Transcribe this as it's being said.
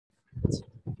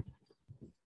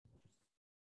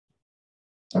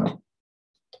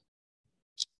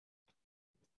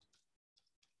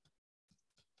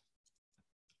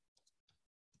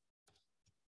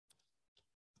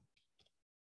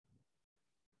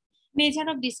Measure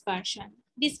of dispersion.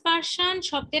 Dispersion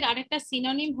শব্দের আরেকটা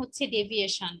synonym হচ্ছে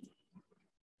ডেভিয়েশন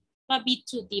বা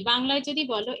বিচ্যুতি। বাংলায় যদি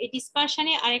বলো এই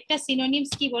ডিসপারশনের আরেকটা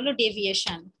সিনোনিমস কি বলো?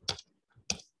 ডেভিয়েশন।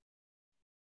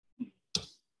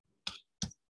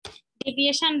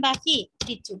 ডেভিয়েশন বা কি?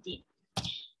 বিচ্যুতি।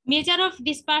 মেজার অফ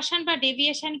ডিসপারশন বা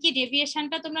ডেভিয়েশন কি?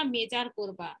 ডেভিয়েশনটা তোমরা মেজার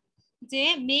করবা, যে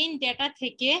মেইন ডেটা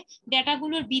থেকে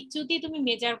ডেটাগুলোর বিচ্যুতি তুমি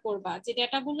মেজার করবা, যে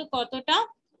ডেটাগুলো কতটা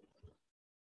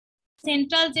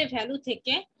সেন্ট্রাল যে ভ্যালু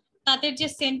থেকে তাদের যে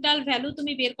সেন্ট্রাল ভ্যালু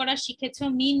তুমি বের করা শিখেছো,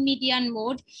 মিন মিডিয়ান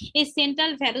মোড, এই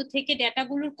সেন্ট্রাল ভ্যালু থেকে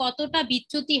ডেটাগুলোর কতটা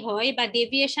বিচ্যুতি হয় বা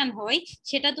ডেভিয়েশন হয়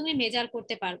সেটা তুমি মেজার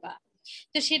করতে পারবা।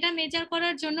 তো সেটা মেজার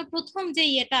করার জন্য প্রথম যে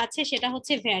ইয়েটা আছে সেটা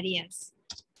হচ্ছে ভ্যারিয়েন্স।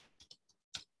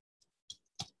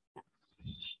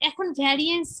 এখন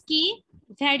ভ্যারিয়েন্স কি?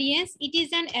 Variance it is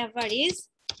an average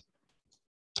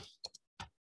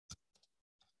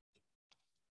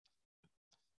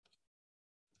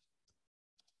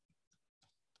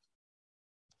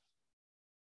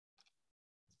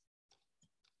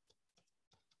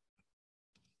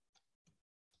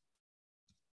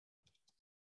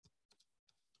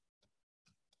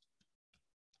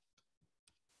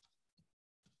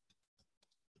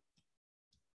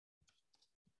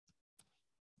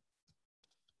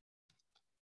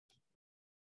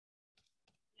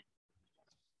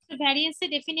ভ্যারিয়েন্সের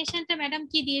ডেফিনেশনটা madam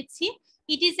কি দিয়েছি?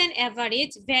 It is an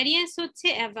average. Variance হচ্ছে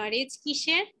অ্যাভারেজ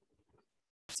কিসের?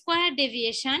 Square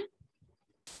deviation.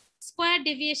 Square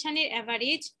ডেভিয়েশনের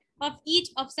average of each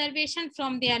observation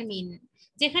from দেয়ার মিন।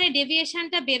 যেখানে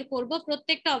ডেভিয়েশনটা বের করব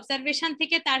প্রত্যেকটা অবজারভেশন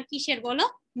থেকে তার কিসের বলো?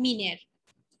 মিনের।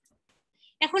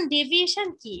 এখন ডেভিয়েশন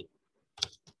কি?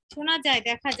 শোনা যায়,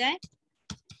 দেখা যায়?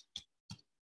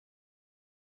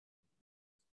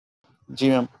 জি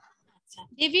ম্যাম। আচ্ছা,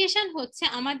 ডেভিয়েশন হচ্ছে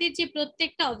আমাদের যে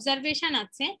প্রত্যেকটা অবজারভেশন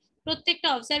আছে, প্রত্যেকটা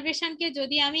অবজারভেশনকে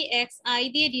যদি আমি এক্স আই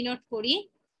দিয়ে ডিনোট করি,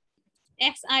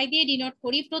 এক্স আই দিয়ে ডিনোট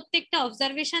করি, প্রত্যেকটা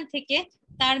অবজারভেশন থেকে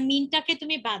তার মিনটাকে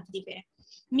তুমি বাদ দিবে।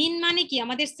 মিন মানে কি?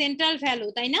 আমাদের সেন্ট্রাল ভ্যালু,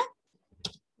 তাই না?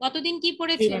 গতদিন কি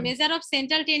পড়েছো? মেজার অফ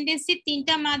সেন্ট্রাল টেন্ডেন্সির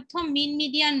তিনটা মাধ্যম, মিন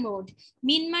মিডিয়ান মোড।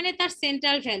 মিন মানে তার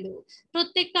সেন্ট্রাল ভ্যালু।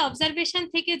 প্রত্যেকটা অবজারভেশন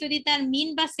থেকে যদি তার মিন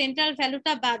বা সেন্ট্রাল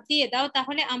ভ্যালুটা বাদ দিয়ে দাও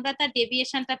তাহলে আমরা তার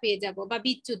ডেভিয়েশনটা পেয়ে যাব বা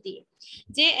বিচ্যুতি,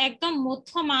 যে একদম মধ্য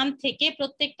মান থেকে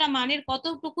প্রত্যেকটা মানের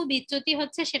কতটুকু বিচ্যুতি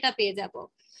হচ্ছে সেটা পেয়ে যাব।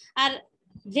 আর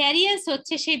ভ্যারিয়েন্স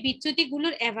হচ্ছে সেই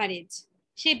বিচ্যুতিগুলোর অ্যাভারেজ।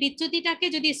 সেই বিচ্যুতিটাকে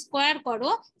যদি স্কোয়ার করো,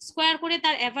 স্কোয়ার করে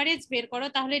তার অ্যাভারেজ বের করো,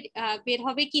 তাহলে বের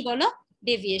হবে কি বলো?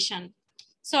 Deviation,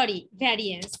 sorry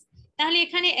variance. তাহলে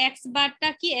এখানে এক্স বারটা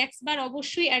কি? এক্স বার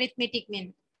অবশ্যই অ্যারিথমেটিক মিন।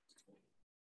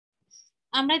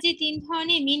 আমরা যে তিন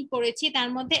ধরনের মিন পড়েছি তার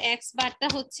মধ্যে এক্স বারটা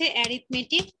হচ্ছে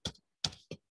অ্যারিথমেটিক।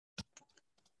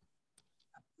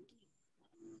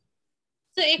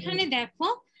 তো এখানে দেখো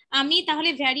আমি তাহলে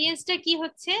ভ্যারিয়েন্সটা কি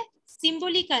হচ্ছে?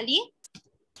 সিম্বলিক্যালি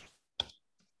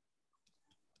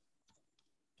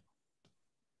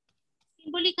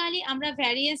আমরা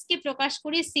ভ্যারিয়েন্সকে প্রকাশ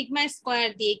করি সিগমা স্কোয়ার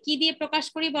দিয়ে। কি দিয়ে প্রকাশ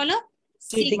করি বলো?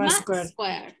 Sigma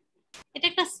square. এটা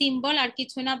একটা সিম্বল আর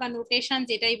কিছু না, বা নোটেশন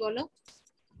যেটাই বলো,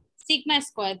 সিগমা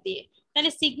স্কোয়ার দিয়ে।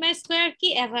 তাহলে সিগমা স্কোয়ার কি?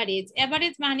 অ্যাভারেজ।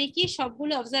 অ্যাভারেজ মানে কি?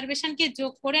 সবগুলো অবজারভেশনকে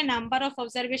যোগ করে নাম্বার অফ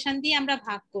অবজারভেশন দিয়ে আমরা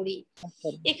ভাগ করি।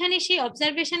 এখানে সেই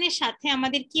অবজারভেশনের সাথে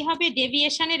আমাদের কি হবে?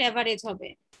 ডেভিয়েশনের অ্যাভারেজ হবে,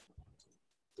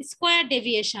 স্কোয়ার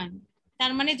ডেভিয়েশন।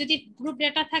 তার মানে যদি গ্রুপ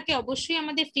ডেটা থাকে অবশ্যই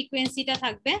আমাদের ফ্রিকোয়েন্সিটা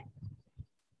থাকবে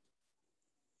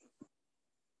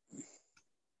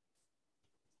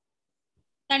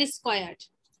তার স্কোয়ার।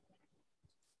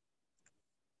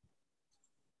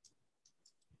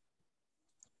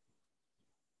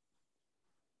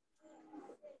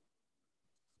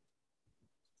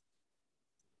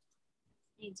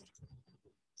 এই যে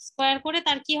স্কোয়ার করে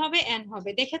তার কি হবে? এন হবে।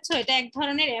 দেখেছো এটা এক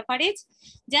ধরনের এভারেজ।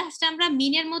 জাস্ট আমরা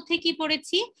মিনের মধ্যে কি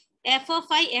পড়েছি? F of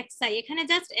I x I. এখানে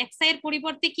জাস্ট এক্স আই এর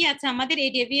পরিবর্তে কি আছে? আমাদের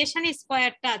এই ডেভিয়েশনের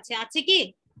স্কোয়ারটা আছে, আছে কি?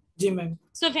 জি ম্যাম।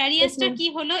 সো ভ্যারিয়েন্সটা কি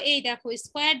হলো? এই দেখো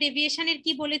স্কোয়ার ডেভিয়েশনের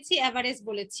কি বলেছি? এভারেজ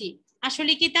বলেছি।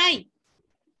 আসলে কি তাই?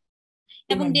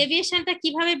 এবং ডেভিয়েশনটা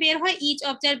কিভাবে বের হয়? ইচ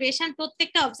অবজারভেশন,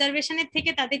 প্রত্যেকটা অবজারভেশনের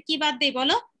থেকে তাদের কি বাদ দেই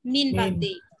বলো? মিন বাদ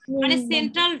দেই। মানে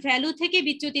সেন্ট্রাল ভ্যালু থেকে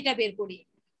বিচ্যুতিটা বের করি।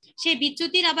 সেই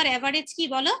বিচ্যুতির আবার এভারেজ কি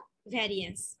বলো?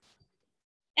 ভ্যারিয়েন্স।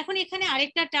 এখন এখানে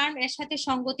আরেকটা টার্ম এর সাথে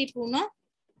সঙ্গতিপূর্ণ,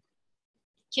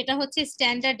 সেটা হচ্ছে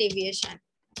স্ট্যান্ডার্ড ডেভিয়েশন।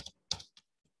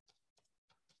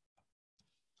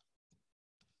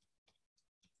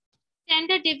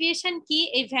 স্ট্যান্ডার্ড ডেভিয়েশন কি?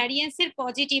 এই ভ্যারিয়েন্সের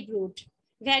পজিটিভ রুট।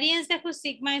 ভ্যারিয়েন্স দেখো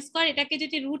সিগমা স্কয়ার, এটাকে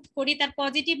যদি রুট করি তার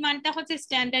পজিটিভ মানটা হচ্ছে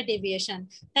স্ট্যান্ডার্ড ডেভিয়েশন।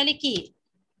 তাহলে কি?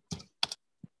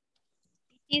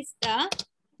 It is the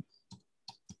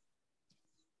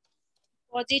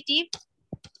positive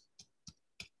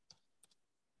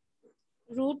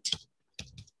root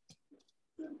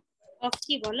of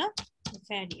কি বলো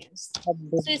ভ্যারিয়েন্স।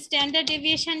 সো স্ট্যান্ডার্ড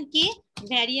ডেভিয়েশন কি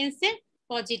ভ্যারিয়েন্সের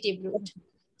পজিটিভ রুট।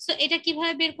 সো এটা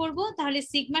কিভাবে বের করব, তাহলে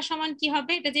সিগমা সমান কি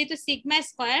হবে, এটা যেহেতু সিগমা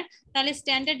স্কয়ার তাহলে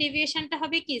স্ট্যান্ডার্ড ডেভিয়েশনটা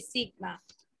হবে কি সিগমা।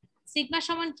 সিগমা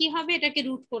সমান কি হবে, এটাকে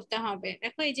রুট করতে হবে।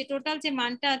 দেখো এই যে টোটাল যে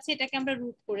মানটা আছে এটাকে আমরা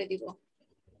রুট করে দিব,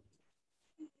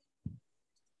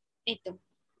 এই তো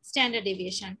স্ট্যান্ডার্ড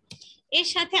ডেভিয়েশন। এর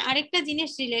সাথে আরেকটা জিনিস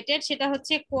রিলেটেড, সেটা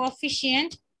হচ্ছে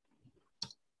কোএফিসিয়েন্ট।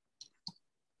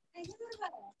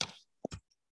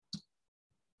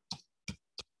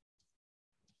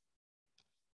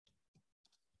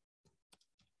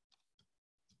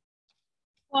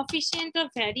 কোএফিসিয়েন্ট অফ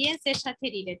ভ্যারিয়েন্স এর সাথে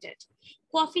রিলেটেড।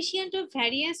 কোএফিসিয়েন্ট অফ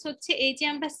ভ্যারিয়েন্স হচ্ছে এই যে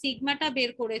আমরা সিগমাটা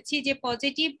বের করেছি যে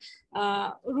পজিটিভ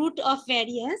রুট অফ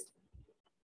ভ্যারিয়েন্স,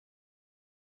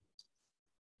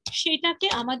 সেটাকে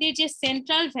আমাদের যে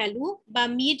সেন্ট্রাল ভ্যালু বা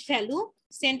মিড ভ্যালু,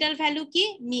 সেন্ট্রাল ভ্যালু কি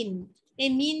মিন, এই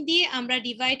মিন দিয়ে আমরা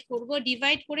ডিভাইড করব,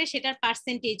 ডিভাইড করে সেটার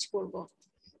পার্সেন্টেজ করব।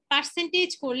 পার্সেন্টেজ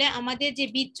করলে আমাদের যে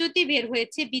বিচ্যুতি বের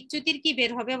হয়েছে, বিচ্যুতির কি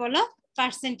বের হবে বলো,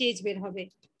 পার্সেন্টেজ বের হবে।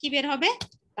 কি বের হবে,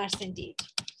 পার্সেন্টেজ।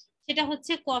 সেটা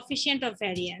হচ্ছে কোএফিসিয়েন্ট অফ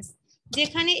ভ্যারিয়েন্স,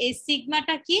 যেখানে এই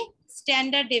সিগমাটা কি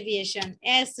স্ট্যান্ডার্ড ডেভিয়েশন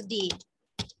এসডি,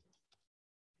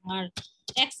 আর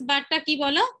এক্স বারটা কি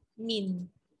বলো মিন।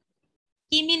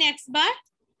 কি মিন এক্স বার,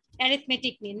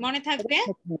 অ্যারিথমেটিক মিন, মনে থাকবে।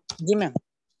 জি ম্যাম।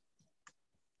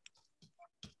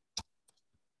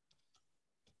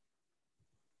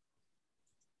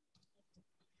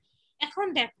 এখন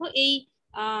দেখো এই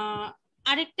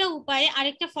আরেকটা উপায়ে,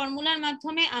 আরেকটা ফর্মুলার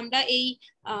মাধ্যমে আমরা এই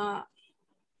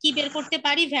কি বের করতে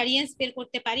পারি, ভ্যারিয়েন্স বের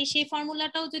করতে পারি। সেই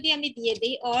ফর্মুলাটাও যদি আমি দিয়ে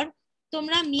দেই, অর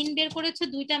তোমরা মিন বের করেছো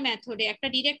দুইটা মেথডে, একটা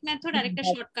ডিরেক্ট মেথড আর একটা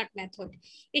শর্টকাট মেথড।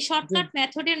 এই শর্টকাট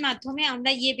মেথডের মাধ্যমে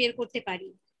আমরা ইয়ে বের করতে পারি,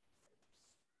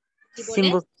 কি বলে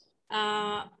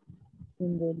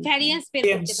ভ্যারিয়েন্স বের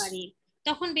করতে পারি।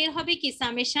 তখন বের হবে কি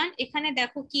সামেশন, এখানে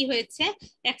দেখো কি হয়েছে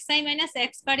xi minus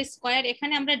x bar square,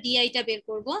 এখানে আমরা ডিআই টা বের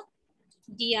করব,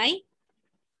 D I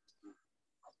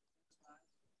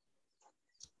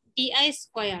D I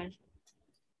square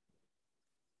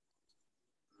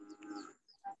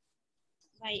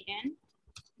by N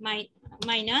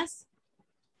minus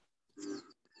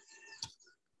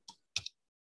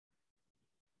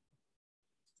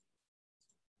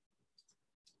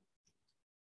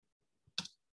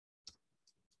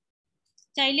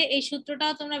চাইলে এই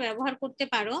সূত্রটাও তোমরা ব্যবহার করতে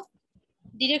পারো,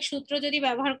 ডিরেক্ট সূত্র যদি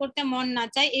ব্যবহার করতে মন না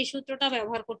চায় এই সূত্রটা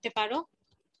ব্যবহার করতে পারো।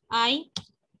 আই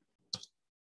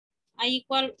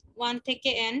ইকুয়াল 1 থেকে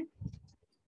n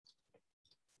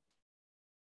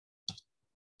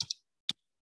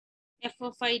f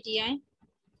of I di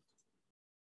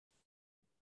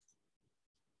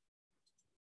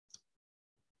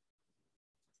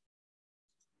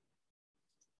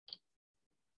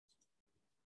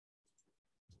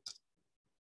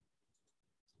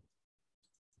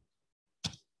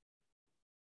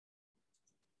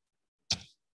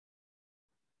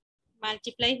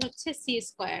multiply হচ্ছে সি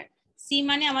স্কয়ার। সি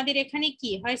মানে আমাদের এখানে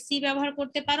কি হয়, সি ব্যবহার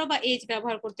করতে পারো বা এইচ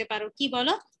ব্যবহার করতে পারো, কি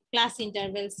বলো ক্লাস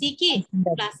ইন্টারভ্যাল, সি কি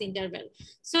ক্লাস ইন্টারভ্যাল।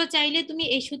 সো চাইলে তুমি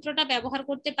এই সূত্রটা ব্যবহার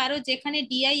করতে পারো, যেখানে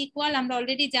ডিআই ইকুয়াল আমরা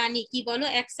অলরেডি জানি কি বলো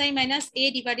xi minus A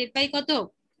divided by কত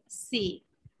C,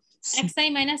 xi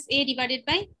minus A divided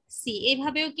by C.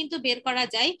 এভাবেও কিন্তু বের করা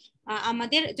যায়,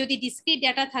 আমাদের যদি ডিসক্রিট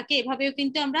ডাটা থাকে এভাবেও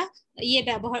কিন্তু আমরা ইয়ে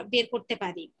ব্যবহার বের করতে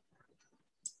পারি।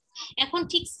 এখন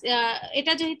ঠিক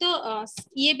এটা যেহেতু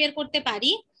ইয়ে বের করতে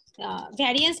পারি,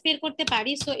 ভ্যারিয়েন্স বের করতে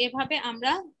পারি, সো এভাবে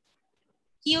আমরা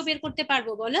কিও বের করতে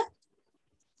পারবো বলো,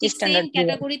 সেম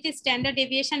ক্যাটাগরিতে স্ট্যান্ডার্ড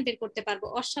ডেভিয়েশন বের করতে পারবো।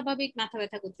 অস্বাভাবিক মাথা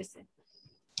ব্যথা করতেছে,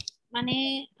 মানে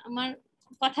আমার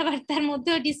কথাবার্তার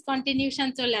মধ্যেও ডিসকন্টিনিউশন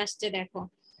চলে আসছে দেখো।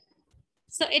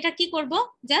 সো এটা কি করব,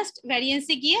 জাস্ট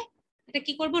ভ্যারিয়েন্সে গিয়ে এটা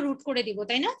কি করব, রুট করে দিব,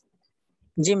 তাই না।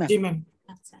 জি ম্যাম।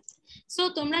 আচ্ছা, সো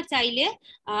তোমরা চাইলে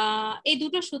এই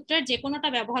দুটো সূত্রের যে কোনোটা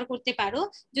ব্যবহার করতে পারো।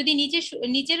 যদি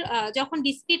নিজের যখন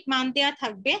ডিসক্রিট মান দেওয়া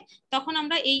থাকবে তখন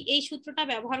আমরা এই সূত্রটা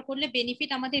ব্যবহার করলে বেনিফিট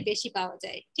আমাদের বেশি পাওয়া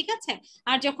যায়, ঠিক আছে।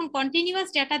 আর যখন কন্টিনিউয়াস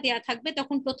ডাটা দেওয়া থাকবে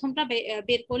তখন প্রথমটা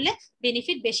বের করলে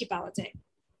বেনিফিট বেশি পাওয়া যায়।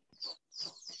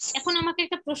 এখন আমাকে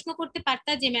একটা প্রশ্ন করতে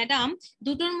পারতা যে ম্যাডাম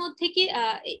দুটোর মধ্যে কি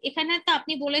এখানে তো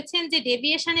আপনি বলেছেন যে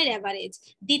ডেভিয়েশনের এভারেজ,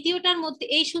 দ্বিতীয়টার মধ্যে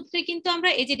এই সূত্রে কিন্তু আমরা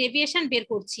এই যে ডেভিয়েশন বের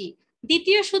করছি,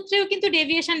 দ্বিতীয় সূত্রেও কিন্তু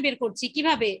ডেভিয়েশন বের করছি,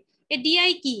 কিভাবে, এ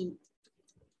ডিআই কি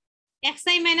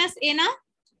xi মাইনাস এ না।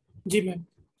 জি ম্যাম।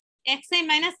 xi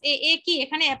মাইনাস এ কি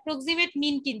এখানে অ্যাপ্রক্সিমেট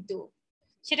মিন, কিন্তু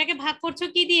সেটাকে ভাগ করছো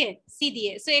কি দিয়ে, সি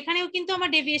দিয়ে। সো এখানেও কিন্তু আমার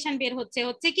ডেভিয়েশন বের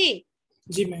হচ্ছে কি।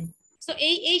 জি ম্যাম। সো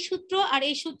এই সূত্র আর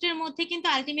এই সূত্রের মধ্যে কিন্তু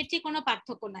আলটিমেটলি কোনো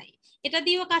পার্থক্য নাই, এটা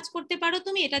দিয়েও কাজ করতে পারো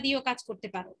তুমি, এটা দিয়েও কাজ করতে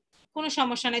পারো, কোনো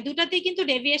সমস্যা নাই, দুটাতেই কিন্তু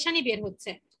ডেভিয়েশনই বের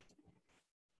হচ্ছে।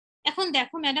 এখন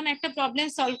দেখো ম্যাডাম একটা প্রবলেম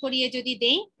সলভ করিয়ে যদি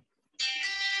দেই,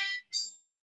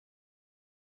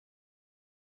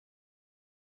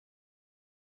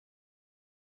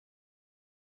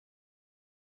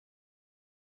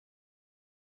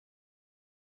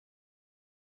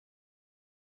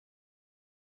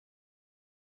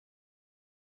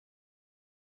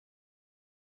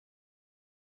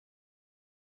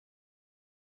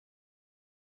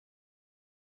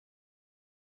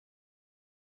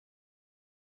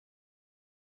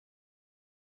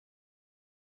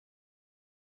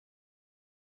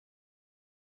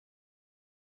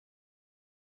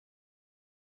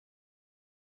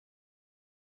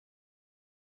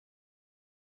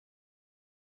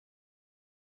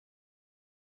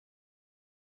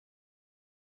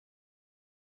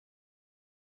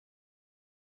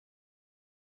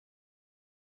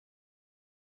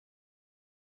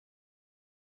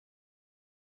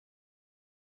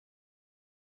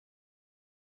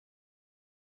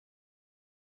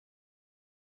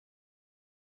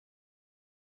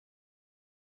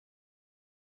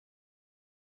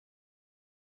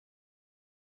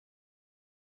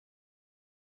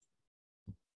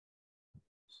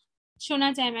 শোনা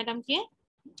যায় ম্যাডামকে?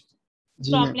 জি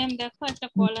ম্যাম। প্রবলেম দেখো একটা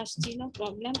কল আসছিল,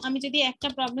 প্রবলেম আমি যদি একটা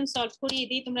প্রবলেম সলভ করিয়ে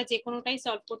দিই তোমরা যে কোনোটাই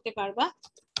সলভ করতে পারবা।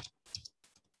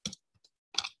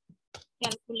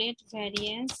 Calculate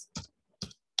variance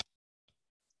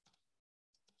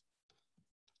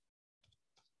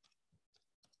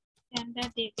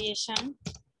standard deviation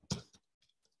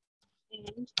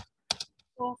and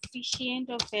coefficient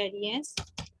of variance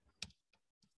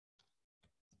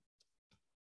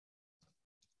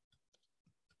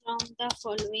from the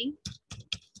following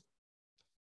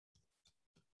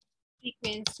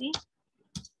frequency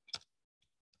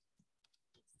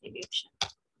distribution.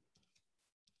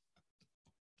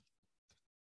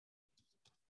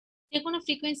 যে কোনো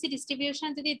ফ্রিকোয়েন্সি ডিস্ট্রিবিউশন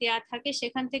যদি দেয়া থাকে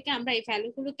সেখান থেকে আমরা এই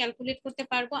ভ্যালুগুলো ক্যালকুলেট করতে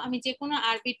পারবো। আমি যে কোনো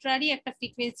আরবিট্রারি একটা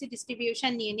ফ্রিকোয়েন্সি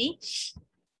ডিস্ট্রিবিউশন নিয়ে নিই,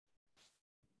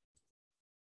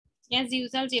 অ্যাজ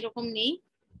ইউজুয়াল যেরকম নেই।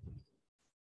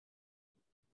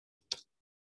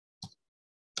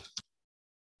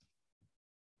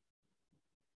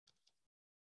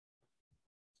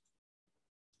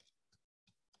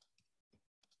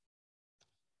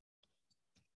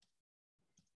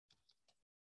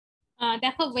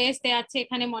 দেখো ওয়েজ দেয়া আছে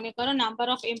এখানে, মনে করো নাম্বার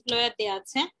অফ এমপ্লয়ার দেয়া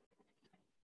আছে।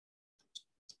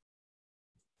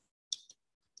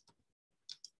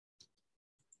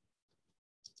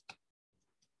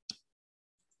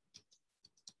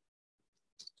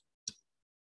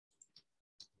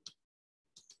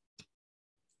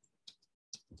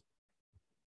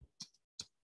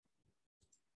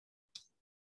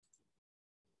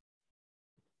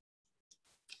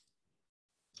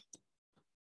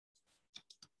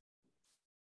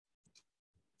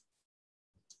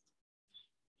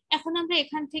 এখন আমরা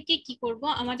এখান থেকে কি করব,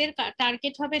 আমাদের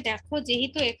টার্গেট হবে, দেখো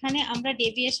যেহেতু এখানে আমরা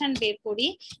ডেভিয়েশন বের করি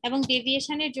এবং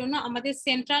ডেভিয়েশনের জন্য আমাদের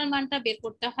সেন্ট্রাল মানটা বের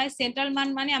করতে হয়। সেন্ট্রাল মান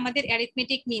মানে আমাদের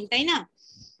অ্যারিথমেটিক মিন, তাই না?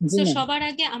 তো সবার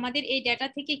আগে আমাদের এই ডেটা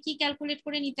থেকে কি ক্যালকুলেট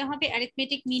করে নিতে হবে,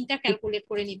 অ্যারিথমেটিক মিনটা ক্যালকুলেট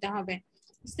করে নিতে হবে।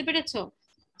 বুঝতে পেরেছো?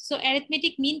 সো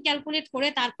অ্যারিথমেটিক মিন ক্যালকুলেট করে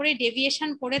তারপরে ডেভিয়েশন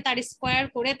করে তার স্কয়ার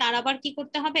করে তার আবার কি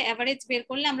করতে হবে, এভারেজ বের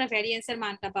করলে আমরা ভ্যারিয়েন্সের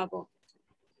মানটা পাবো।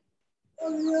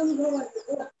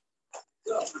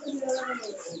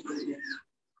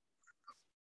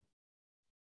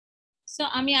 সো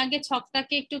আমি আগে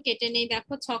ছকটাকে একটু কেটে নেই,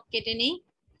 দেখো ছক কেটে নেই,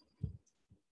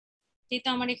 যেহেতু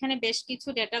আমার এখানে বেশ কিছু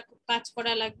ডেটা কাজ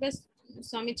করা লাগবে।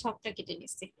 সো আমি ছকটা কেটে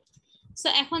নিচ্ছি। সো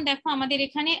এখন দেখো আমাদের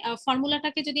এখানে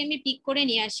ফর্মুলাটাকে যদি আমি পিক করে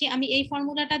নিয়ে আসি, আমি এই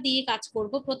ফর্মুলাটা দিয়ে কাজ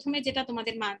করব। প্রথমে যেটা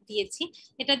তোমাদের মান দিয়েছি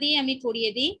এটা দিয়ে আমি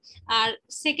করিয়ে দিই, আর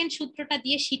সেকেন্ড সূত্রটা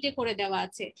দিয়ে শীটে করে দেওয়া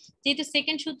আছে। যেহেতু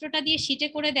সেকেন্ড সূত্রটা দিয়ে শীটে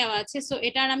করে দেওয়া আছে, সো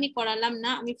এটা আর আমি করালাম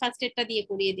না, আমি ফার্স্ট এরটা দিয়ে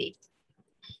করিয়ে দিই।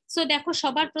 সো দেখো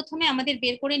সবার প্রথমে আমাদের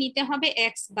বের করে নিতে হবে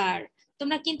এক্স বার।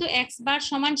 তোমরা কিন্তু এক্স বার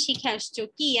সমান শিখে আসছো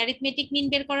কি, অ্যারিথমেটিক মিন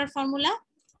বের করার ফর্মুলা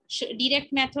ডিরেক্ট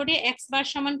মেথডে এক্স বার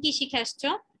সমান কি শিখে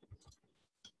আসছো,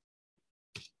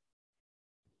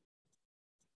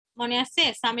 মনে আছে?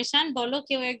 সামেশন বলো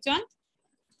কেউ একজন।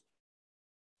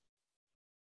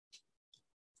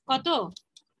 কত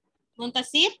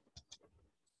মুনতাসির?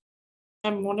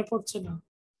 মনে পড়ছে না।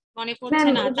 মনে পড়ছে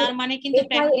না, তার মানে কিন্তু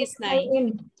প্র্যাকটিস নাই।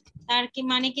 তার কি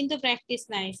মানে কিন্তু প্র্যাকটিস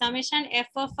নাই। Summation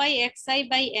F of I x I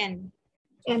by N.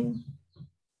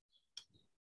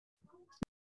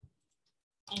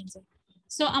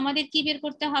 So আমাদের কি বের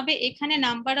করতে হবে, এখানে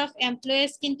নাম্বার অফ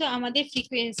এমপ্লয়েজ কিন্তু আমাদের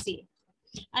ফ্রিকোয়েন্সি,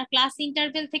 আর ক্লাস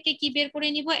ইন্টারভেল থেকে কি বের করে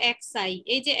নিব, এক্স আই।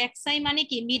 এই যে এক্স আই মানে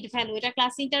কি মিড ভ্যালু, এটা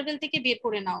ক্লাস ইন্টারভেল থেকে বের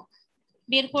করে নাও।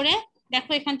 বের করে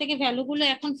দেখো এখান থেকে ভ্যালুগুলো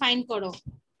এখন ফাইন্ড করো।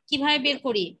 কিভাবে বের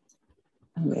করি,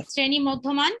 শ্রেণী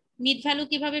মধ্যমান মিড ভ্যালু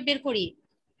কিভাবে বের করি?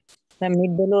 Ma'am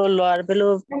mid value lower value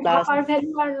plus আপার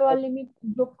ভ্যালু আর লোয়ার লিমিট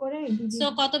যোগ করে সো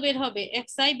কত বের হবে?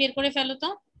 xi বের করে ফেলো তো।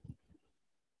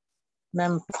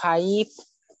 ম্যাম 5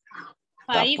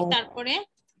 5 তারপরে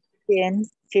 10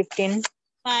 15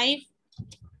 5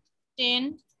 10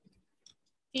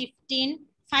 15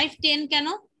 5 10 কেন?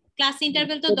 ক্লাস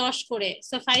ইন্টারভ্যাল তো 10 করে,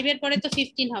 সো 5 এর পরে তো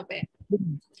 15 হবে।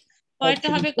 পরেরটা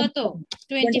হবে কত?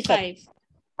 25।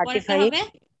 পরেরটা 35 হবে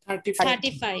 35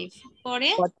 35, পরে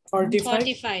 45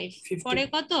 45, 50 পরে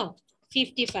কত?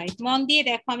 55। মন দিয়ে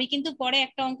দেখো, আমি কিন্তু পরে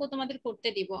একটা অঙ্ক তোমাদের করতে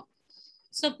দিব।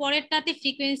 সো পরেরটাতে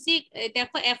ফ্রিকোয়েন্সি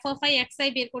দেখো f of i xi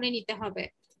বের করে নিতে হবে।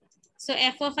 So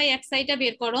f of i xi টা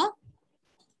বের করো,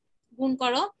 গুণ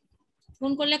করো,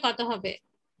 গুণ করলে কত হবে?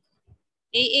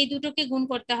 এই দুটোকে গুণ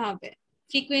করতে হবে,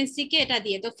 ফ্রিকোয়েন্সি কে এটা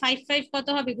দিয়ে। তো 5 5 কত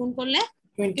হবে গুণ করলে?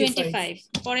 25।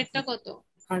 পরেরটা কত?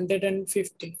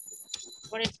 150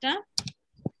 পরেরটা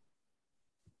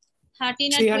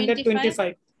 13 আর 25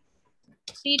 325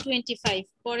 325।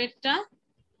 পরেরটা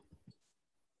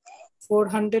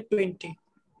 420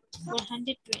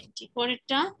 420।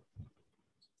 পরেরটা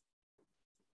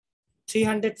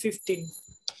 315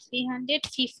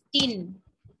 315।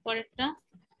 পরেরটা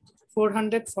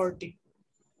 440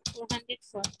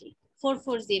 440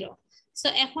 440। সো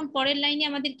এখন পরের লাইনে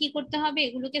আমাদের কি করতে হবে?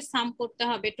 এগুলোকে সাম করতে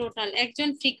হবে টোটাল। একজন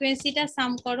ফ্রিকোয়েন্সিটা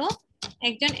সাম করো,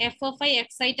 একজন f of i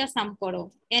xi টা সাম করো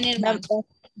n এর মান।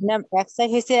 ম্যাম xi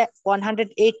হইছে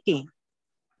 180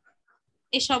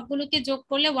 এই সবগুলোকে যোগ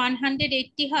করলে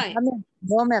 180 হয়।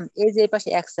 নো ম্যাম এই যে এই পাশে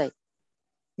xi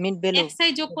মিড ভ্যালু xi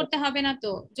যোগ করতে হবে না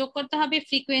তো, যোগ করতে হবে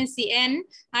frequency n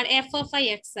R f of i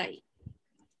xi।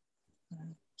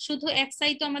 শুধু xi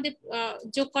তো আমাদের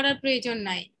যোগ করার প্রয়োজন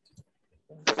নাই।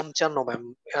 55 ম্যাম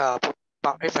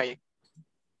এফআই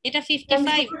এটা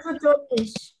 55।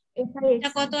 1640 এটা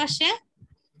কত আসে?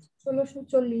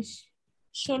 1640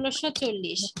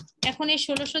 1640। এখন এই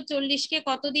 1640 কে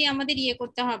কত দিয়ে আমাদের ইয়ে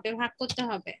করতে হবে, ভাগ করতে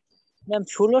হবে? ম্যাম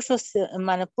 1600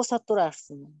 মানে 75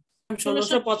 আসছে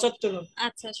 1675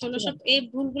 আচ্ছা 1600। এই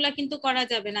ভুলগুলা কিন্তু করা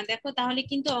যাবে না, দেখো তাহলে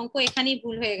কিন্তু অঙ্ক এখানেই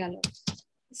ভুল হয়ে গেল।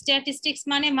 স্ট্যাটিস্টিক্স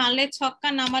মানে মারলে ছক্কা,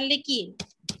 না মারলে কি?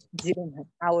 জিরো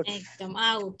আউট একদম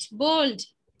আউট, বোল্ড।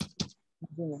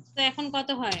 তো এখন কত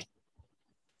হয়?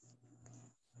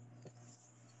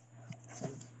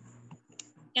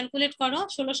 ক্যালকুলেট করো।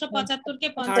 1675 কে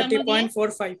 55 দিয়ে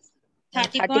 30.45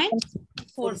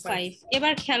 30.45।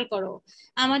 এবার খেয়াল করো,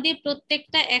 আমাদের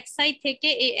প্রত্যেকটা xi থেকে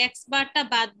এই x বারটা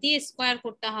বাদ দিয়ে স্কয়ার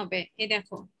করতে হবে। এই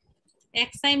দেখো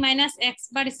xi মাইনাস x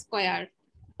বার স্কয়ার।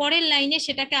 পরের লাইনে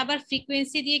সেটাকে আবার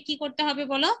ফ্রিকোয়েন্সি দিয়ে কি করতে হবে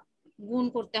বলো? গুণ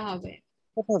করতে হবে।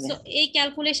 সো এই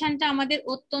ক্যালকুলেশনটা আমাদের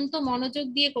অত্যন্ত মনোযোগ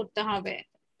দিয়ে করতে হবে।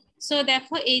 সো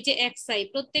দেখো এই যে xi,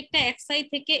 প্রত্যেকটা xi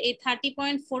থেকে এই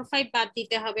 30.45 বাদ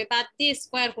দিতে হবে, বাদ দিয়ে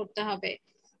স্কয়ার করতে হবে।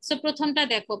 সো প্রথমটা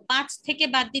দেখো 5 থেকে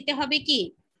বাদ দিতে হবে কি?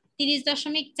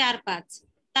 30.45।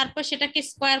 তারপর সেটাকে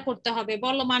স্কয়ার করতে হবে,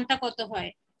 বলো মানটা কত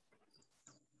হয়?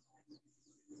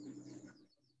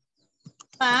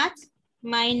 5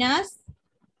 মাইনাস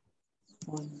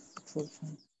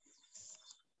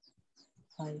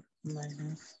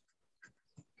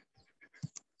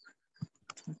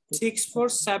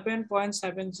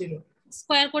 647.70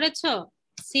 স্কয়ার করেছো?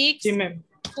 6 জি ম্যাম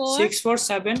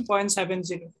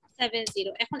 647.70 70।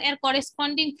 এখন এর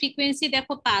করেসপন্ডিং ফ্রিকোয়েন্সি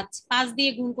দেখো 5 5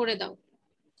 দিয়ে গুণ করে দাও।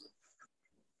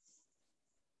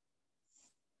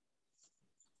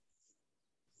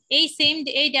 এই সেম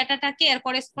এই ডাটাটাকে এর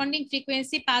করেসপন্ডিং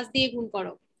ফ্রিকোয়েন্সি 5 দিয়ে গুণ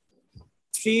করো।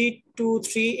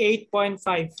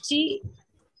 3238.5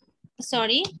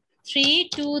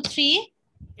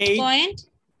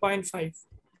 323.5।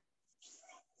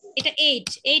 এটা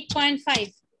 8.5।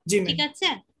 জি ঠিক ম্যাম আছে,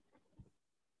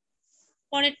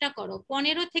 পরেরটা করো।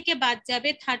 15 থেকে বাদ যাবে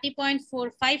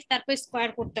 30.45, তারপর স্কয়ার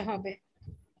করতে হবে।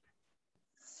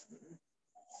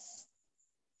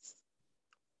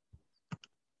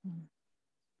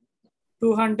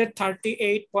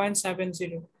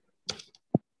 $238.70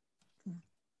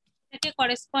 এটাকে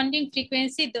করেসপন্ডিং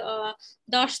ফ্রিকোয়েন্সি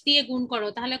 10 দিয়ে গুণ করো,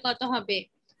 তাহলে কত হবে?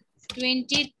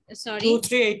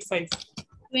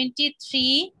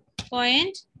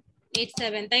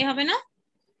 23.87, তাই হবে না?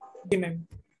 জি ম্যাম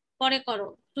পরে করো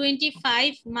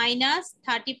 25 মাইনাস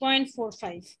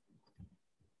 30.45।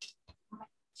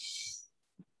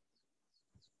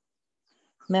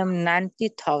 ম্যাম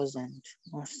 90,000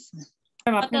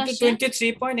 ম্যাম আপনি তো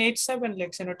 23.87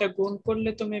 লিখছেন, ওটা গুণ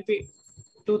করলে তো মেবি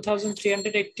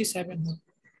 2387 হবে।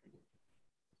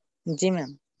 জি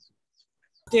ম্যাম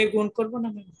দিয়ে গুণ করব না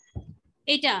ম্যাম?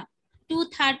 এটা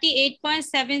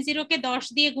 238.70 কে 10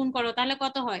 দিয়ে গুণ করো, তাহলে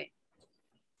কত হয়?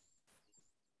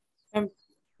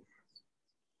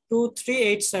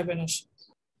 2387 আসে।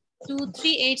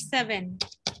 2387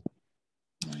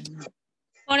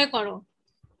 পরে করো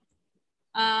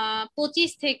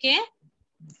 25 থেকে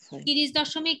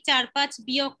 30.45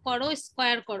 বিয়োগ করো,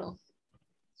 স্কয়ার করো।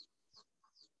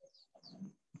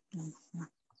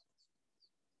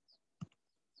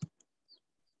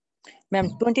 ম্যাম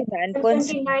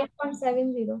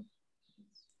 29.70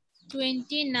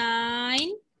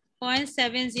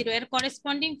 29.70 এর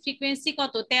করেসপন্ডিং ফ্রিকোয়েন্সি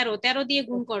কত? 13 13 দিয়ে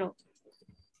গুণ করো।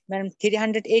 ম্যাম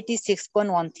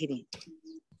 386.13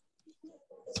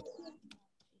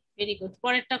 ভেরি গুড,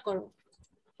 পরেরটা করো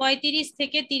 35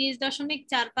 থেকে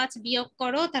 30.45 বিয়োগ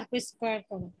করো, তারপর স্কয়ার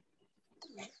করো।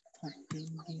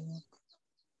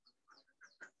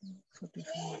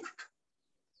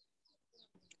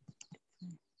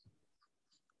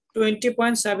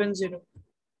 20.70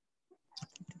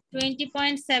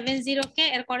 20.70 কে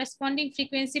এর করেসপন্ডিং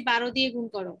ফ্রিকোয়েন্সি 12 দিয়ে গুণ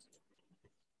করো।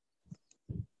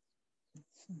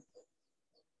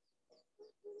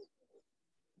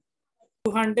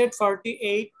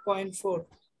 $248.4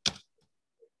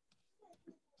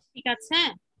 ঠিক আছে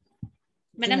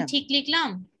ম্যাডাম, ma'am. ঠিক লিখলাম?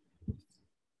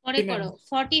 পরে জি, ma'am. করো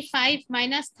 45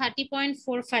 মাইনাস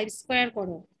 30.45 স্কয়ার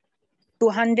করো।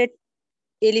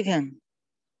 211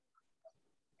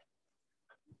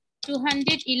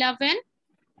 211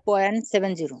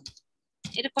 0.70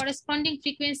 এর করেসপন্ডিং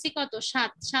ফ্রিকোয়েন্সি কত?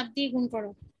 7 7 দিয়ে গুণ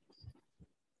করো।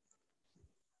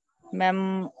 ম্যাম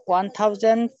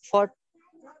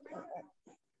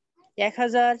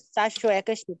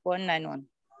 1481.91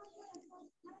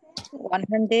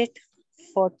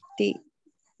 140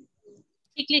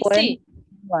 ঠিক লিখছি?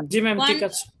 জি ম্যাম, ঠিক One-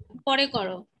 আছে। পরে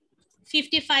করো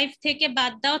 55 থেকে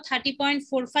বাদ দাও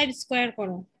 30.45 স্কয়ার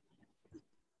করো।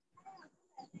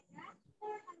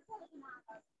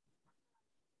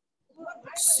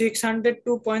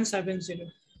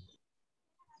 $602.70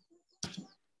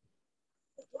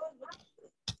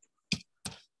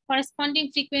 করেসপন্ডিং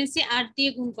ফ্রিকোয়েন্সি 8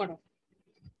 দিয়ে গুণ করো।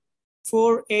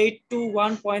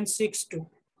 4821.62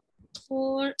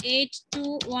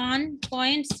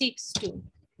 4821.62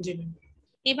 জি ম্যাম।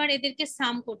 এবার এদেরকে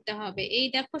সাম করতে হবে। এই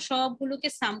দেখো সবগুলোকে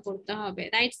সাম করতে হবে।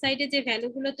 রাইট সাইডে যে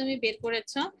ভ্যালুগুলো তুমি বের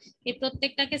করেছো এই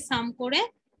প্রত্যেকটাকে সাম করে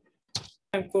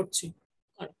করছি।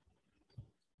 করো।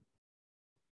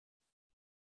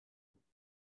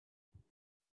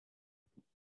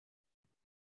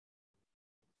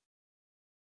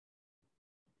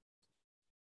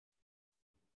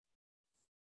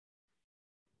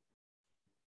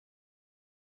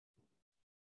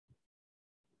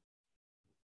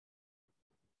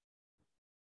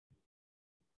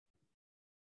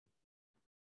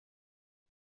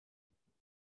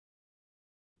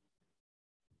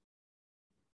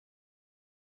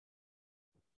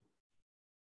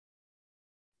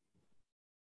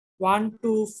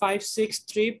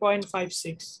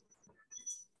 $12,563.56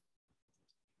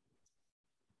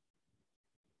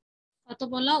 কত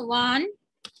বলো? 1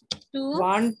 2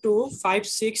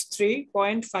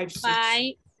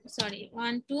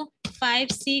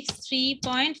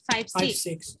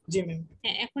 $12,563.56 জি ম্যাম।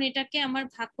 হ্যাঁ, এখন এটাকে আমার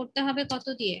ভাগ করতে হবে কত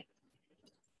দিয়ে?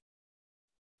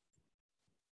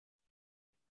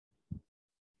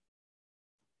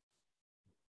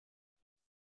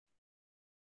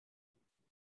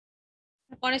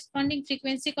 করেসপন্ডিং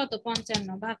ফ্রিকোয়েন্সি কত?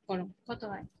 55 ভাগ করো, কত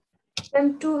হয়?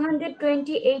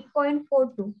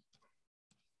 228.42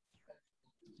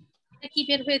 কি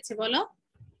বের হয়েছে বলো?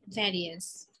 ভ্যারিয়েন্স।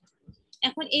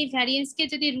 এখন এই ভ্যারিয়েন্স কে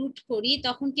যদি রুট করি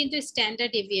তখন কিন্তু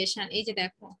স্ট্যান্ডার্ড ডেভিয়েশন, এই যে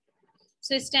দেখো,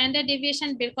 সো স্ট্যান্ডার্ড ডেভিয়েশন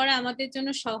বের করা আমাদের জন্য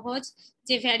সহজ।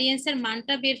 যে ভ্যারিয়েন্স এর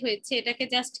মানটা বের হয়েছে এটাকে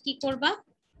জাস্ট কি করবা?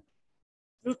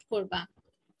 রুট করবা।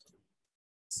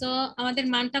 সো আমাদের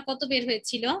মানটা কত বের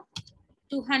হয়েছিল?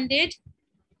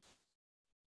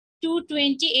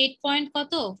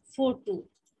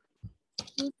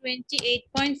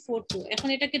 228.42 এখন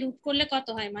এটাকে রুট করলে কত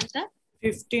হয় মানটা?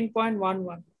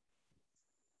 15.11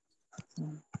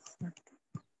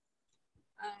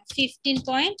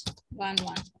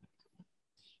 15.11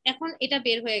 এখন এটা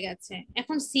বের হয়ে গেছে।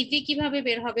 এখন সিভি কিভাবে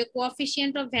বের হবে?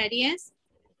 কোএফিসিয়েন্ট অফ ভ্যারিয়েন্স,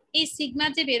 এই সিগমা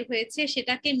যে বের হয়েছে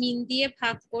সেটাকে মিন দিয়ে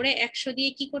ভাগ করে 100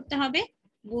 দিয়ে কি করতে হবে?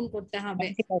 গুণ করতে হবে।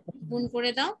 গুণ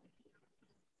করে দাও।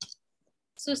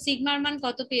 সো সিগমার মান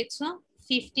কত পেয়েছো?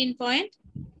 15.11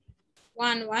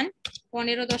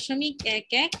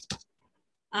 15.11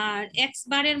 আর এক্স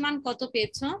বারের মান কত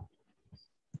পেয়েছো?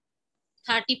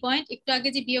 30 পয়েন্ট। একটু আগে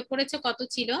যে বিয়োগ করেছো কত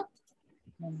ছিল?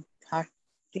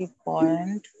 30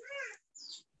 পয়েন্ট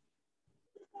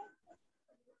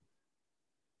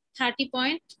 30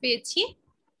 পয়েন্ট পেয়েছি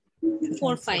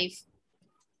 45।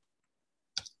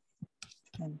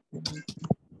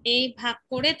 এই ভাগ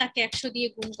করে তাকে 100 দিয়ে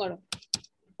গুণ করো।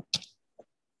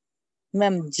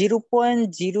 ম্যাম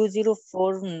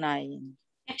 0.0049।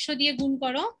 100 দিয়ে গুণ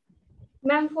করো।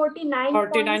 ম্যাম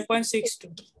 49.62।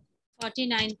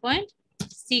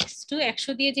 49.62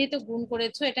 100 দিয়ে যেহেতু গুণ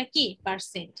করেছো, এটা কি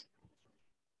পার্সেন্ট।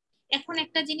 এখন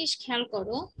একটা জিনিস খেয়াল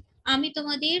করো, আমি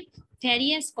তোমাদের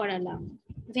ভ্যারিয়েন্স করালাম।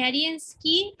 ভ্যারিয়েন্স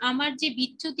কি? আমার যে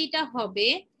বিচ্যুতিটা হবে,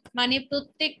 মানে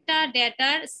প্রত্যেকটা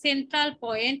ডেটার সেন্ট্রাল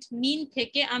পয়েন্ট মিন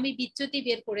থেকে আমি বিচ্যুতি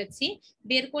বের করেছি,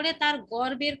 বের করে তার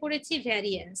গড় বের করেছি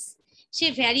ভ্যারিয়েন্স।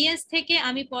 সেই ভ্যারিয়েন্স থেকে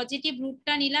আমি পজিটিভ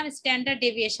রুটটা নিলাম, স্ট্যান্ডার্ড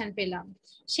ডেভিয়েশন পেলাম।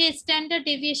 সেই স্ট্যান্ডার্ড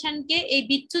ডেভিয়েশনকে, এই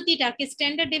বিচ্যুতিটাকে,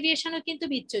 স্ট্যান্ডার্ড ডেভিয়েশনও কিন্তু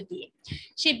বিচ্যুতি,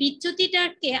 সেই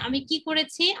বিচ্যুতিটাকে আমি কি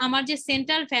করেছি, আমার যে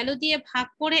সেন্ট্রাল ভ্যালু দিয়ে ভাগ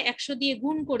করে 100 দিয়ে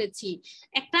গুণ করেছি,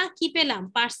 একটা কি পেলাম,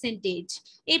 পার্সেন্টেজ।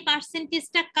 এই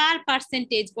পার্সেন্টেজটা কার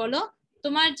পার্সেন্টেজ বলো?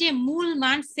 তোমার যে মূল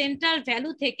মান সেন্ট্রাল ভ্যালু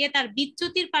থেকে তার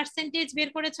বিচ্যুতির পার্সেন্টেজ বের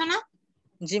করেছো না?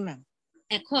 জি ম্যাম।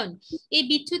 এখন এই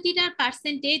বিচ্যুতিটার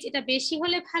পার্সেন্টেজ, এটা বেশি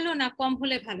হলে ভালো না কম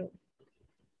হলে ভালো?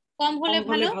 কম হলে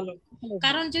ভালো।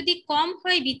 কারণ যদি কম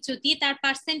হয় বিচ্যুতি, তার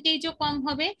পার্সেন্টেজও কম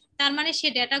হবে, তার মানে সে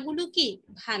ডেটাগুলো কি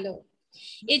ভালো।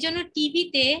 এজন্য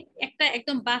টিভিতে একটা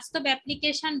একদম বাস্তব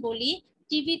অ্যাপ্লিকেশন বলি,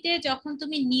 টিভিতে যখন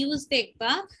তুমি নিউজ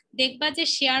দেখবা, দেখবা যে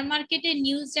শেয়ার মার্কেটের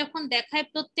নিউজ যখন দেখায়,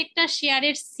 প্রত্যেকটা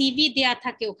শেয়ারের সিভি দেয়া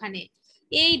থাকে ওখানে।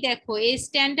 এই দেখো, এই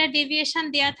স্ট্যান্ডার্ড ডেভিয়েশন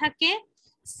দেয়া থাকে,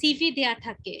 সিভি দেয়া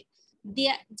থাকে।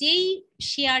 যেই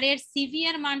শেয়ারের সিভি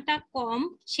এর মানটা কম,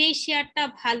 সেই শেয়ারটা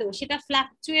ভালো, সেটা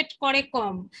ফ্লাকচুয়েট করে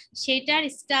কম, সেটার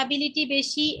স্টেবিলিটি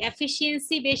বেশি,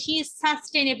 এফিসিয়েন্সি বেশি,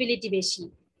 সাস্টেনেবিলিটি বেশি।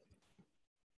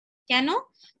 কেন?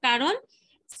 কারণ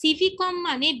সিভি কম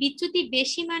মানে বিচ্যুতি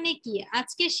বেশি, মানে কি,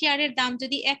 আজকে শেয়ারের দাম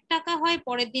যদি 1 টাকা হয়,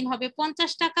 পরের দিন হবে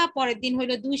 50 টাকা, পরের দিন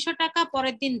হলো 200 টাকা,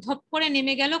 পরের দিন ধপ করে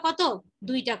নেমে গেল কত,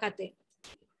 2 টাকাতে।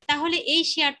 তাহলে এই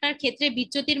শেয়ারটার ক্ষেত্রে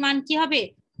বিচ্যুতির মান কি হবে,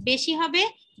 বেশি হবে,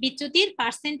 বিচ্যুতির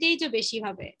পার্সেন্টেজও বেশি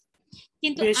হবে।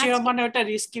 কিন্তু বেশি মানে ওটা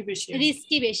রিস্কি বেশি,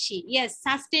 রিস্কি বেশি, ইয়েস,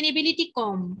 সাস্টেনেবিলিটি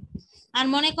কম। আর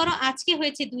মনে করো আজকে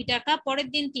হয়েছে 2 টাকা, পরের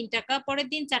দিন 3 টাকা, পরের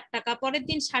দিন 4 টাকা, পরের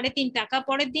দিন 3.5 টাকা,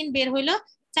 পরের দিন বের হইলো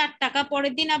 4 টাকা,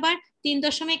 পরের দিন আবার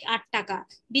 3.8 টাকা,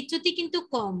 বিচ্যুতি কিন্তু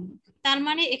কম। তার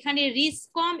মানে এখানে রিস্ক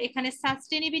কম, এখানে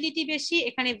সাস্টেনেবিলিটি বেশি,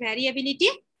 এখানে ভ্যারিয়েবিলিটি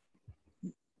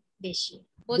বেশি।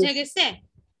 বোঝা গেছে?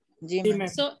 জি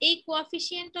ম্যাম। সো এই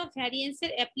কোএফিসিয়েন্ট অফ ভ্যারিয়েন্স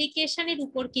এর অ্যাপ্লিকেশনের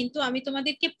উপর কিন্তু আমি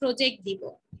তোমাদেরকে প্রজেক্ট দিব।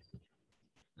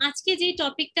 আজকে যে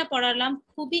টপিকটা পড়ালাম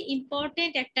খুবই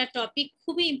ইম্পর্টেন্ট একটা টপিক,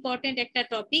 খুবই ইম্পর্টেন্ট একটা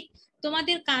টপিক।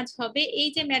 তোমাদের কাজ হবে এই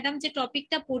যে ম্যাডাম যে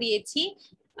টপিকটা পড়িয়েছি,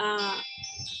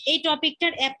 এই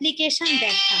টপিকটার অ্যাপ্লিকেশন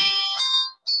দেখা।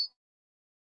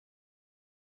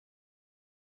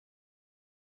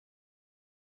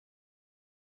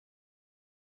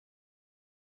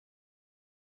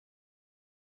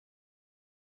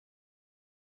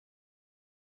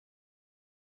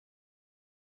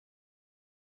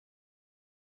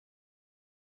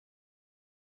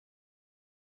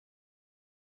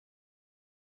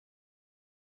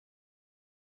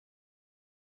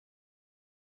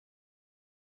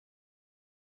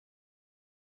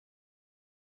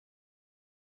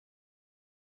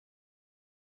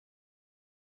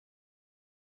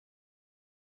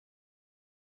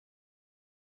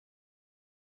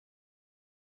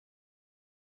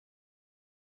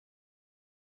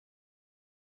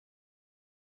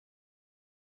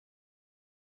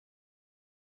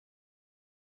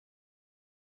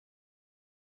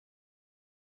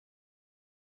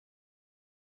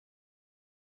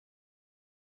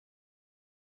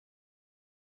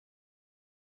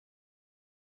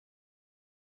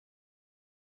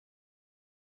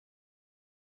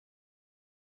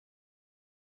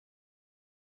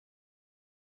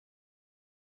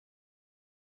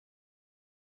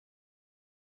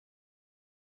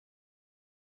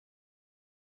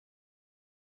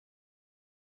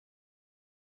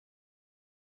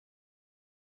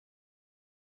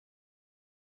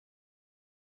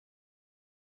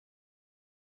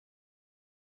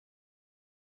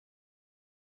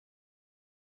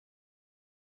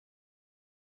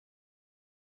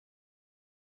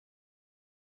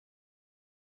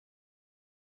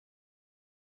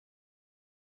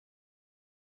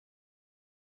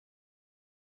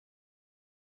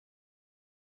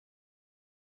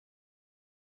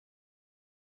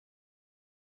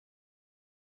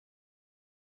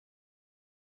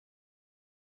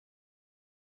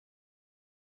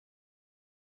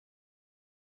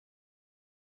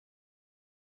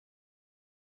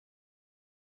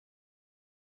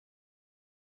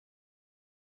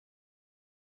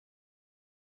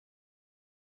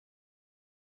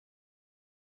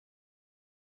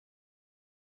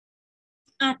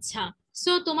 আচ্ছা,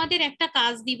 সো তোমাদের একটা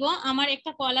কাজ দিব, আমার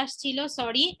একটা কল আসছিল,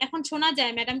 সরি। এখন শোনা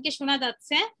যায়? ম্যাডামকে শোনা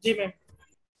যাচ্ছে? জি ম্যাম।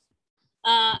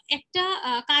 একটা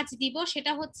কাজ দিব,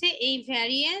 সেটা হচ্ছে এই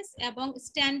ভ্যারিয়েন্স এবং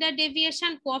standard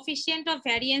deviation coefficient of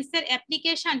variance এর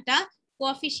অ্যাপ্লিকেশনটা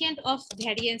কোএফিসিয়েন্ট অফ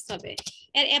ভ্যারিয়েন্স হবে।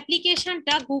 এর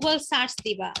অ্যাপ্লিকেশনটা গুগল সার্চ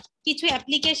দিবা, কিছু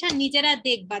অ্যাপ্লিকেশন নিজেরা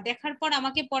দেখবা, দেখার পর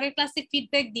আমাকে পরের ক্লাসে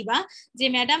ফিডব্যাক দিবা যে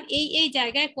ম্যাডাম এই এই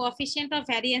জায়গায় কোএফিসিয়েন্ট অফ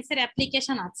ভ্যারিয়েন্স এর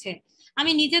অ্যাপ্লিকেশন আছে।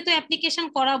 আমি নিজে তো অ্যাপ্লিকেশন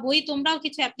করাবোই, তোমরাও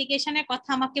কিছু অ্যাপ্লিকেশনের কথা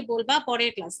আমাকে বলবা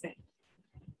পরের ক্লাসে।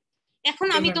 এখন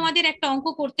আমি তোমাদের একটা অঙ্ক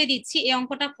করতে দিচ্ছি, এই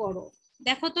অঙ্কটা করো,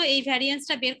 দেখো তো এই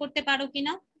ভ্যারিয়েন্সটা বের করতে পারো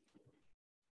কিনা।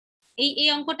 এই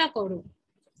অঙ্কটা করো,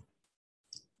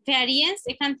 ভ্যারিয়েন্স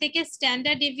এখান থেকে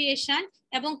স্ট্যান্ডার্ড ডেভিয়েশন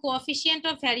এবং কোএফিসিয়েন্ট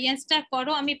অফ ভ্যারিয়েন্সটা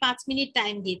করো। আমি 5 মিনিট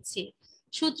টাইম দিচ্ছি।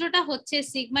 সূত্রটা হচ্ছে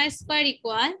sigma square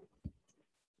equal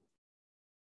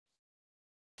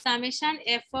summation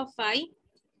F of I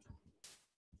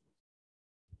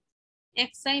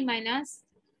x I minus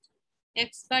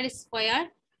x bar square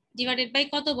divided by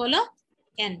কত বলো,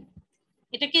 এন।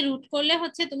 এটাকে রুট করলে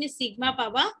হচ্ছে তুমি সিগমা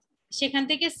পাবা, সেখান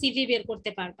থেকে সিভি বের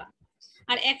করতে পারবা।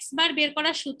 আর এক্স বার বের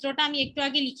করার সূত্রটা আমি একটু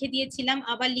আগে লিখে দিয়েছিলাম,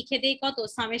 আবার লিখে দেই, কত,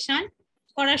 সামেশন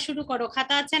করা শুরু করো,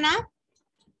 খাতা আছে না,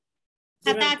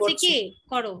 খাতা আছে কি,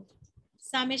 করো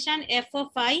summation F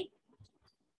of I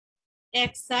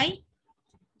x I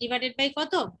divided by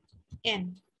কত, N.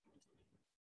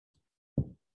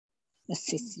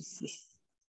 C C C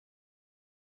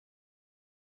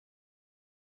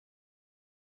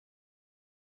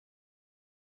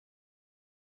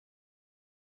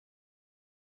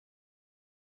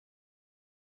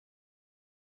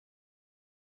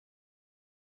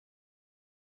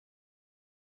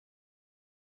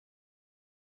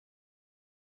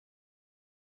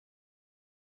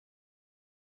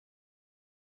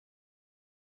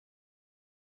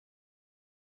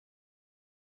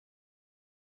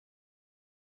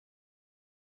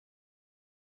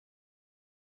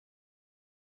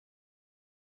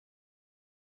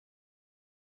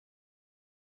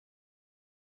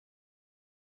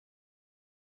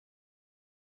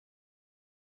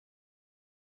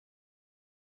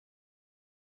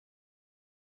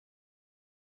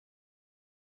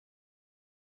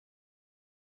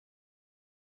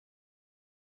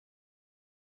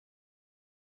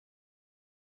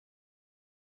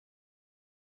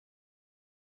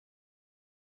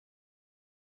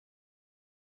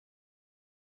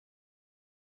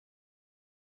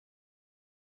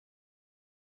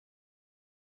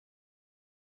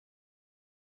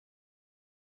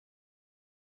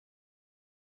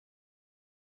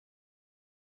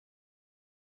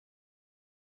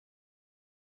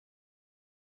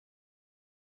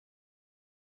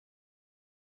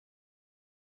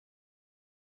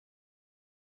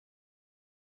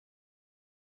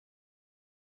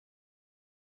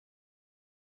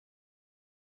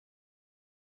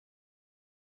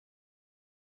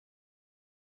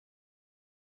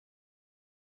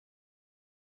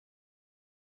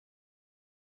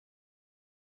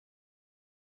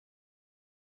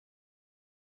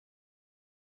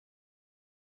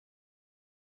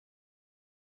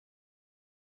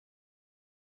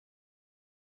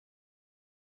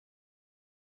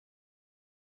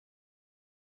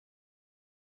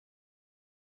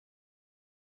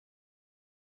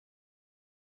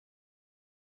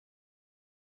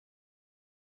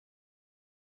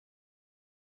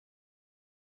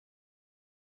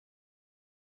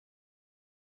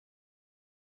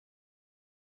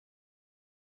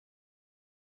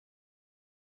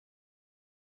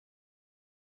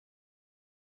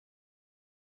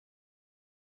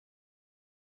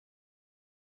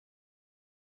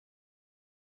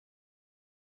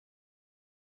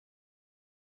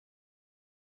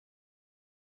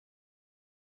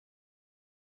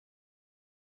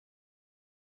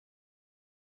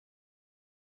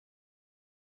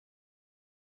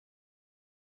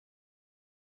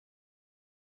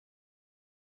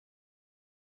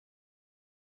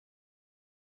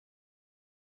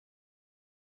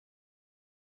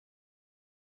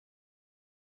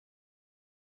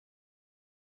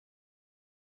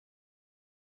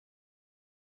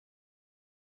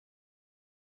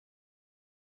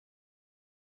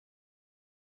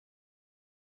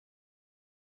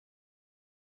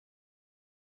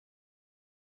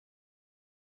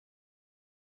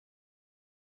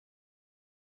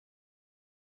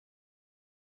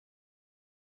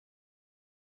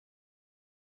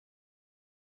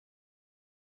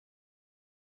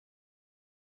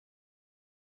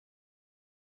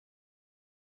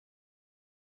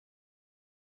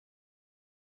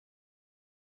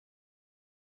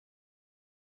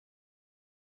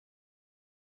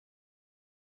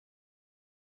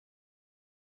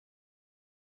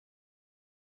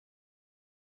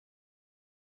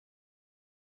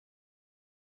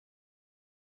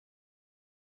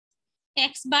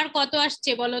x bar কত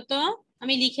আসছে বলো তো,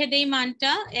 আমি লিখে দেই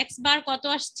মানটা। এক্স বার কত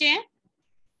আসছে?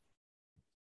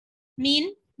 মিন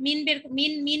মিন বের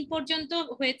মিন মিন পর্যন্ত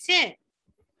হয়েছে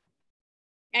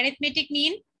অ্যারিথমেটিক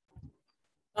মিন?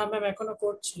 না ম্যাম এখনো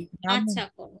করছি। আচ্ছা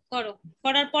করো করো,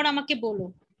 করার পর আমাকে বলো।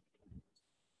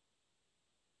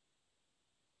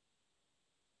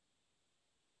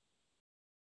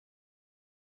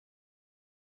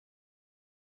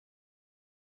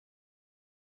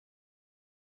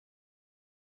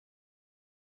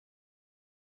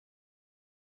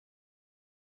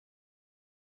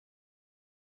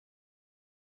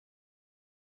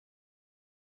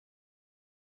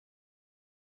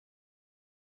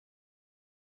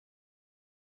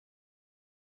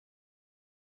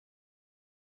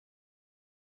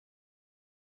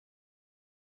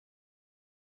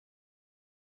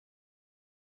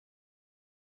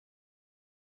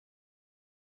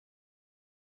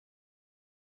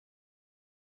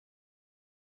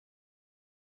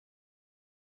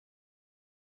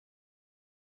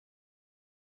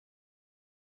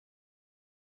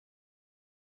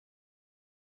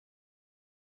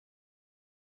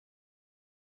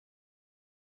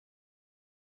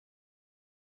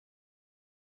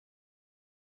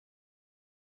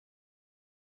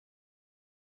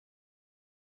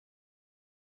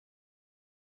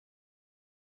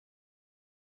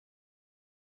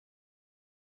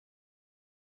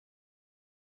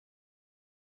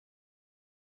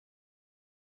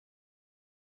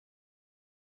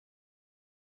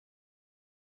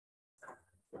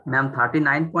 Ma'am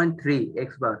 39.3 x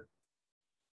bar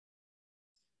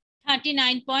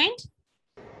 39.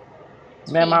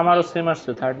 ম্যাম আমারও সেম আসছে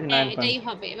হ্যাঁ 39. এটাই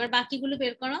হবে। এবার বাকিগুলো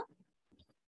বের করো।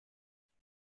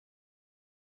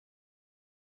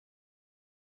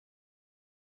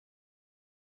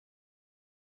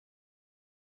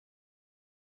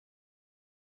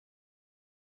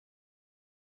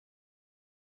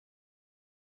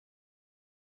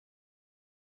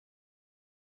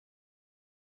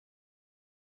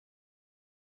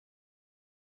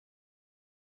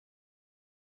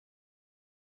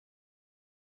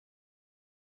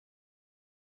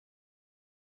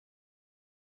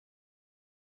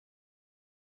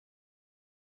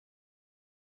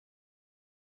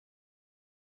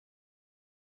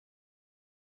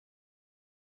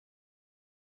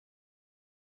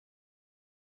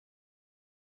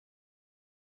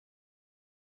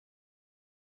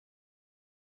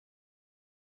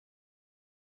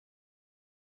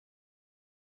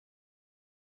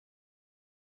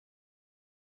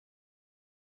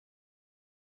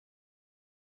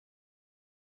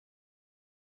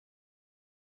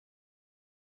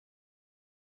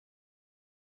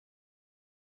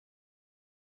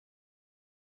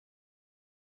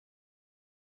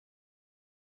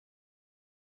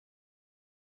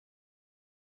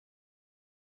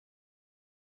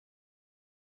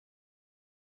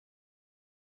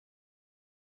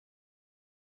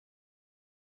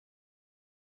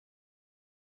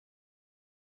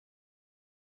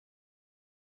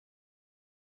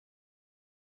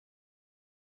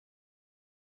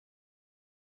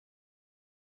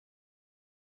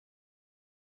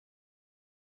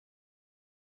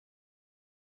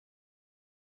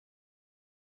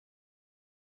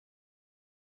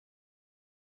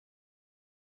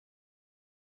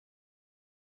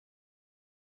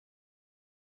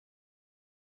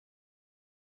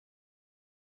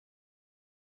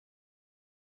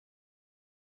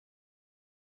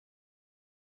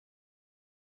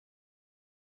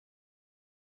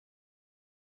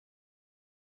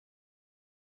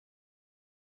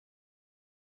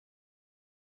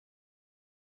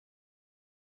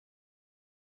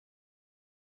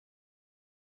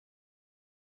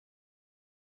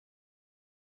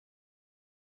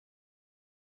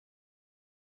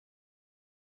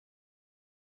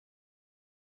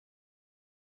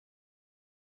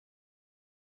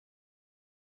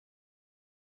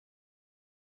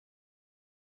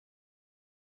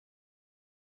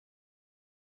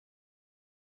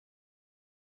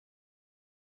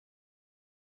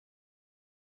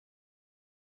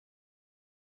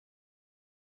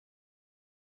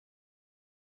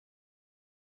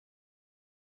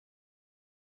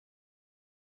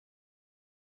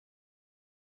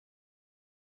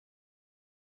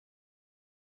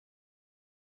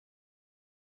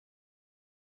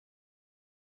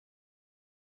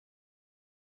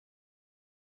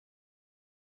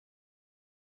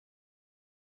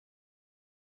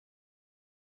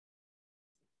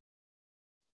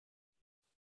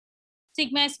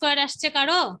 সিগমা স্কয়ার আসছে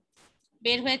কারো?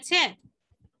 বের হয়েছে?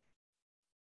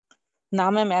 না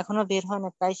ম্যাম এখনো বের হয় না,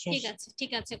 প্রায় শেষ।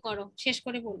 ঠিক আছে করো, শেষ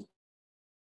করে বলো।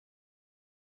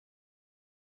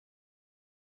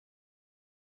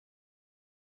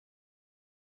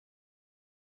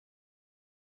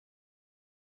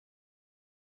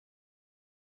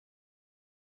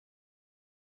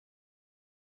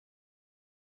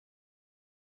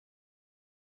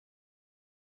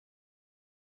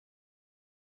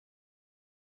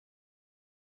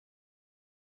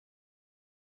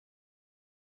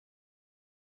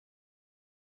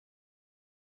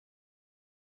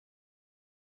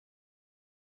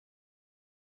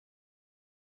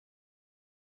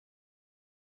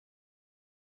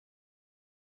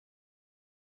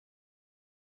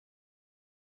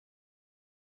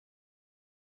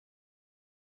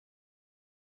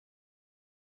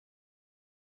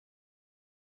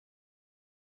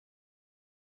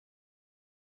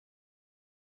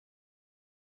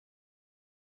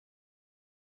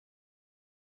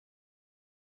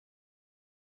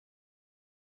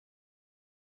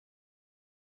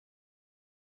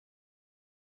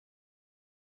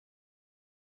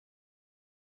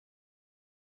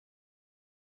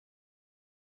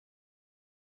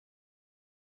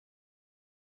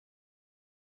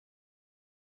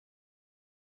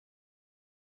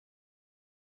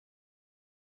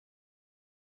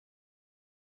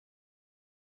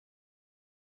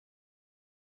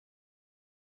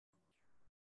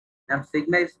 Ma'am,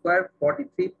 sigma square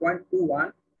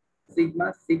 43.21, sigma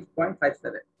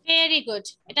 6.57. Very good,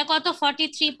 এটা কত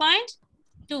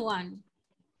 43.21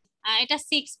 আর এটা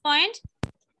 6 পয়েন্ট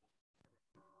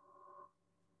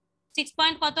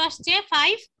কত আসছে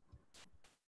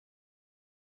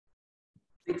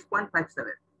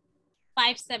 6.57.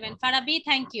 5.57 ফারাবি,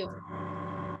 থ্যাংক ইউ।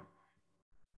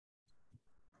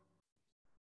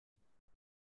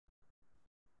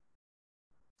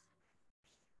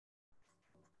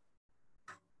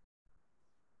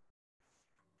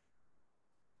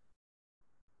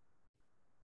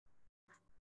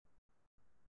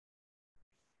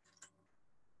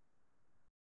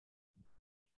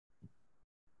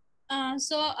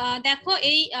 সো দেখো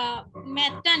এই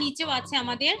ম্যাথটা নিচেও আছে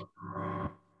আমাদের,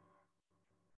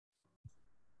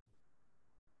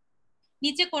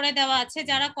 নিচে করে দেওয়া আছে।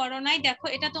 যারা করো নাই দেখো,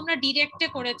 এটা তোমরা ডিরেক্টে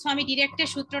করেছো, আমি ডিরেক্টে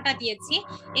সূত্রটা দিয়েছি।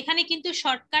 এখানে কিন্তু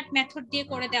শর্টকাট মেথড দিয়ে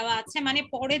করে দেওয়া আছে, মানে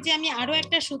পরে যে আমি আরো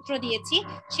একটা সূত্র দিয়েছি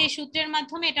সেই সূত্রের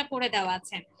মাধ্যমে এটা করে দেওয়া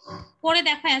আছে। করে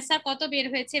দেখো অ্যান্সার কত বের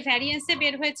হয়েছে। ভ্যারিয়েন্সে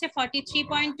বের হয়েছে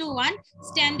 43.21,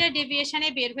 স্ট্যান্ডার্ড ডেভিয়েশনে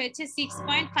বের হয়েছে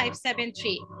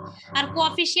 6.573, আর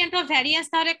কোএফিসিয়েন্ট অফ ভ্যারিয়েন্স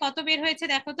তাহলে কত বের হয়েছে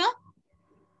দেখো তো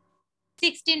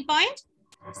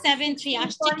 16.73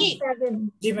 আসছে কি?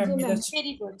 জি ম্যাম,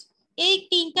 ভেরি গুড। এই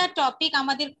তিনটা টপিক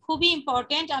আমাদের খুবই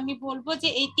ইম্পর্টেন্ট। আমি বলবো যে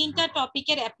এই তিনটা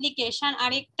টপিকের অ্যাপ্লিকেশন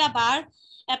আরেকটা বার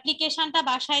অ্যাপ্লিকেশনটা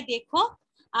বাসায় দেখো,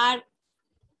 আর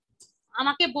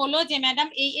আমাকে বলো যে ম্যাডাম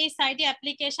এই সাইডে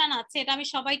অ্যাপ্লিকেশন আছে। এটা আমি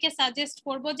সবাইকে সাজেস্ট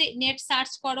করব যে নেট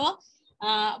সার্চ করো,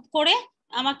 করে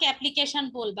আমাকে অ্যাপ্লিকেশন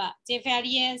বলবা যে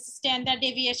variance, standard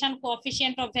deviation,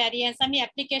 coefficient of variance. আমি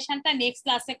অ্যাপ্লিকেশনটা নেক্সট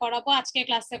ক্লাসে করাবো, আজকে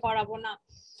ক্লাসে করাবো না।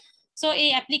 সো এই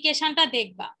অ্যাপ্লিকেশনটা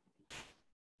দেখবা,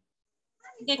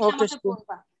 দেখে আমাকে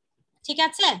বলবা, ঠিক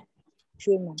আছে?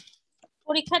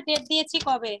 পরীক্ষার ডেট দিয়েছি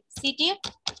কবে সিটি?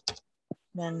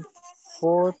 ম্যাম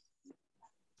 4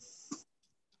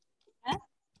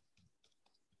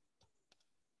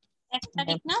 1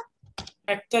 তারিখ না?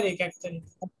 1 তারিখ।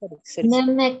 ম্যাম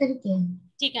 1 তারিখে।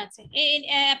 ঠিক আছে, এই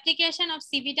অ্যাপ্লিকেশন অফ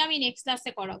সিভিটা আমি নেক্সট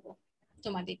ক্লাসে করাবো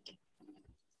তোমাদেরকে।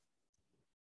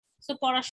 সো পড়া